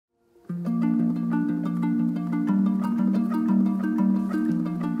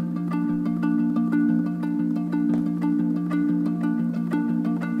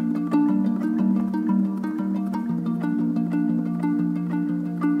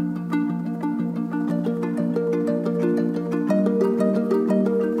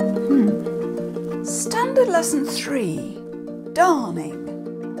Lesson 3. Darning.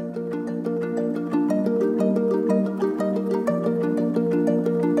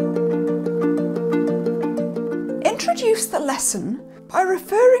 Introduce the lesson by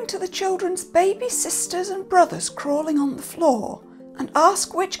referring to the children's baby sisters and brothers crawling on the floor, and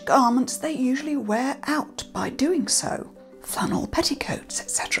ask which garments they usually wear out by doing so, flannel petticoats,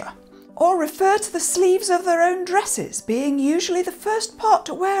 etc. Or refer to the sleeves of their own dresses being usually the first part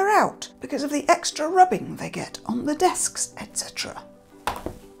to wear out because of the extra rubbing they get on the desks, etc.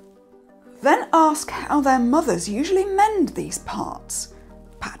 Then ask how their mothers usually mend these parts,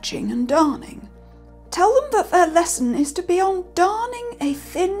 patching and darning. Tell them that their lesson is to be on darning a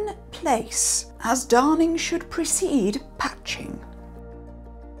thin place, as darning should precede patching.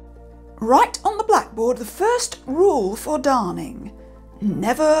 Write on the blackboard the first rule for darning.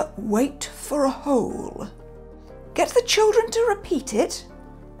 Never wait for a hole. Get the children to repeat it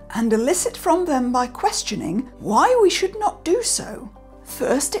and elicit from them by questioning why we should not do so.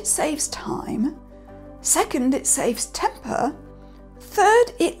 First, it saves time. Second, it saves temper.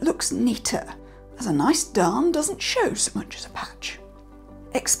 Third, it looks neater, as a nice darn doesn't show so much as a patch.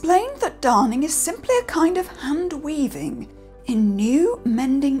 Explain that darning is simply a kind of hand weaving in new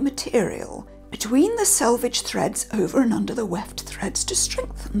mending material between the selvage threads over and under the weft threads to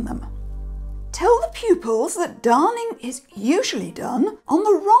strengthen them. Tell the pupils that darning is usually done on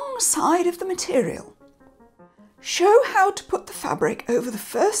the wrong side of the material. Show how to put the fabric over the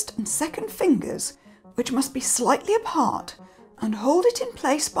first and second fingers, which must be slightly apart, and hold it in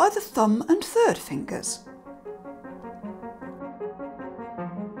place by the thumb and third fingers.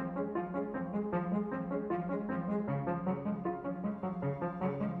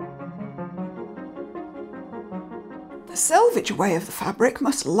 The selvage way of the fabric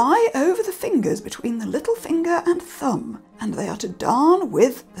must lie over the fingers between the little finger and thumb, and they are to darn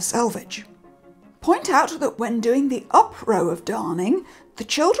with the selvage. Point out that when doing the up row of darning, the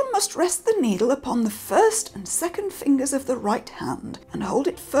children must rest the needle upon the first and second fingers of the right hand and hold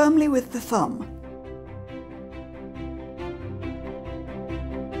it firmly with the thumb.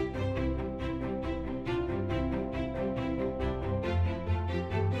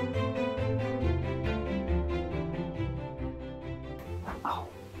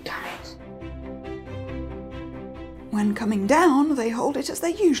 When coming down, they hold it as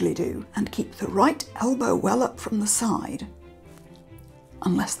they usually do and keep the right elbow well up from the side,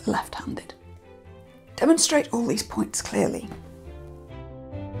 unless they're left-handed. Demonstrate all these points clearly.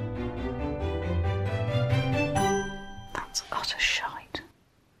 That's utter shite.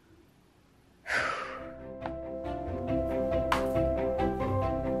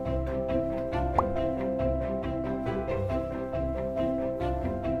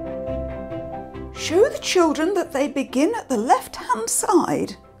 Show the children that they begin at the left-hand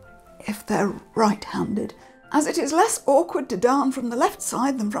side, if they're right-handed, as it is less awkward to darn from the left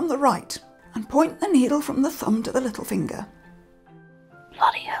side than from the right, and point the needle from the thumb to the little finger.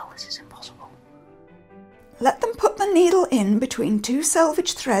 Bloody hell, this is impossible. Let them put the needle in between two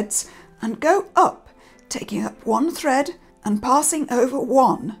selvage threads and go up, taking up one thread and passing over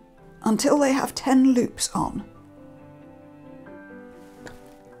one until they have 10 loops on.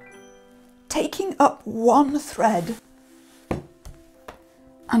 Taking up one thread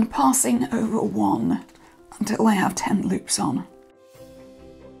and passing over one until they have 10 loops on.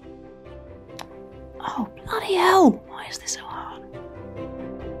 Oh, bloody hell! Why is this so hard?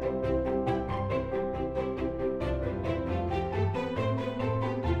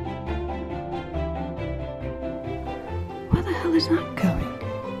 Where the hell is that going?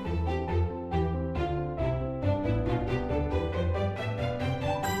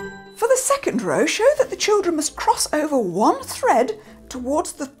 For the second row, show that the children must cross over one thread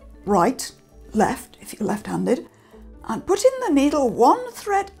towards the right, left, if you're left-handed, and put in the needle one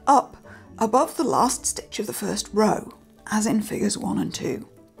thread up above the last stitch of the first row, as in figures 1 and 2.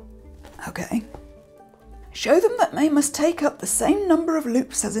 Okay. Show them that they must take up the same number of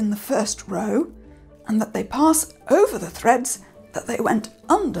loops as in the first row, and that they pass over the threads that they went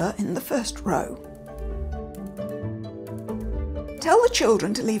under in the first row. Tell the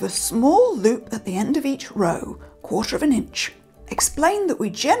children to leave a small loop at the end of each row, 1/4 of an inch. Explain that we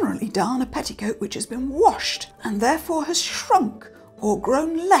generally darn a petticoat which has been washed and therefore has shrunk or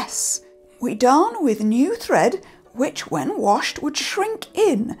grown less. We darn with new thread which, when washed, would shrink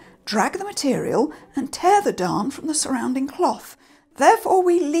in, drag the material and tear the darn from the surrounding cloth. Therefore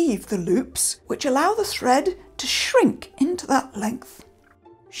we leave the loops which allow the thread to shrink into that length.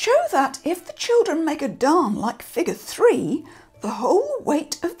 Show that if the children make a darn like figure 3, the whole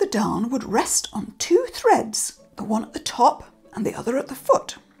weight of the darn would rest on 2 threads, the one at the top and the other at the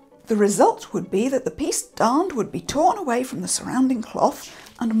foot. The result would be that the piece darned would be torn away from the surrounding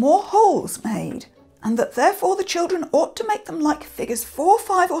cloth and more holes made, and that therefore the children ought to make them like figures 4,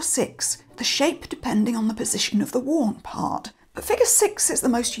 5 or 6, the shape depending on the position of the worn part. But figure 6 is the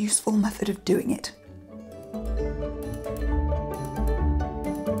most useful method of doing it.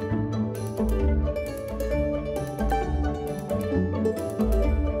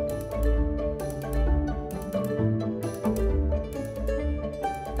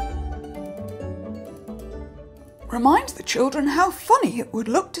 Remind the children how funny it would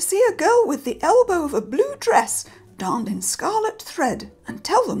look to see a girl with the elbow of a blue dress darned in scarlet thread, and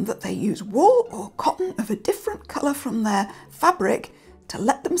tell them that they use wool or cotton of a different colour from their fabric to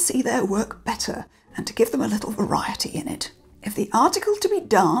let them see their work better and to give them a little variety in it. If the article to be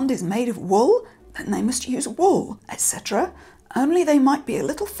darned is made of wool, then they must use wool, etc., only they might be a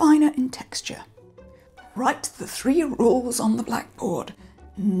little finer in texture. Write the 3 rules on the blackboard.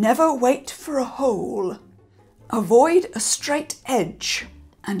 Never wait for a hole. Avoid a straight edge,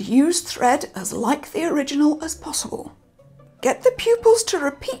 and use thread as like the original as possible. Get the pupils to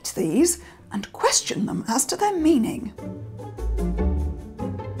repeat these and question them as to their meaning.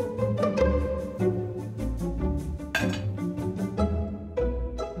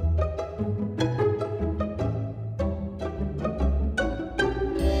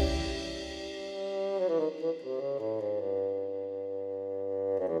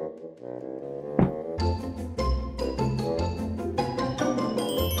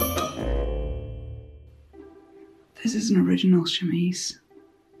 This is an original chemise,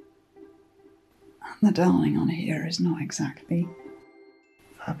 and the darning on here is not exactly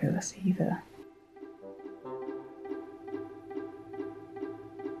fabulous either.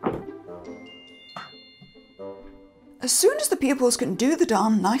 As soon as the pupils can do the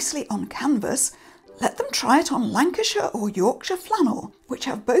darn nicely on canvas, let them try it on Lancashire or Yorkshire flannel, which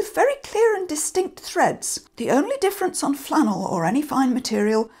have both very clear and distinct threads. The only difference on flannel or any fine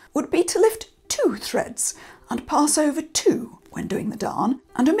material would be to lift 2 threads and pass over 2 when doing the darn,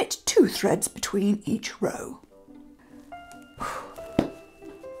 and omit 2 threads between each row.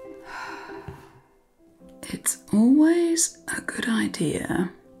 It's always a good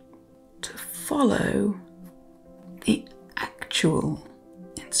idea to follow the actual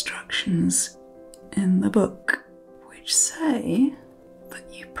instructions in the book, which say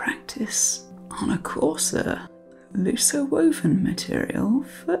that you practice on a coarser, looser woven material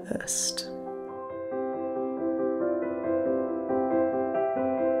first.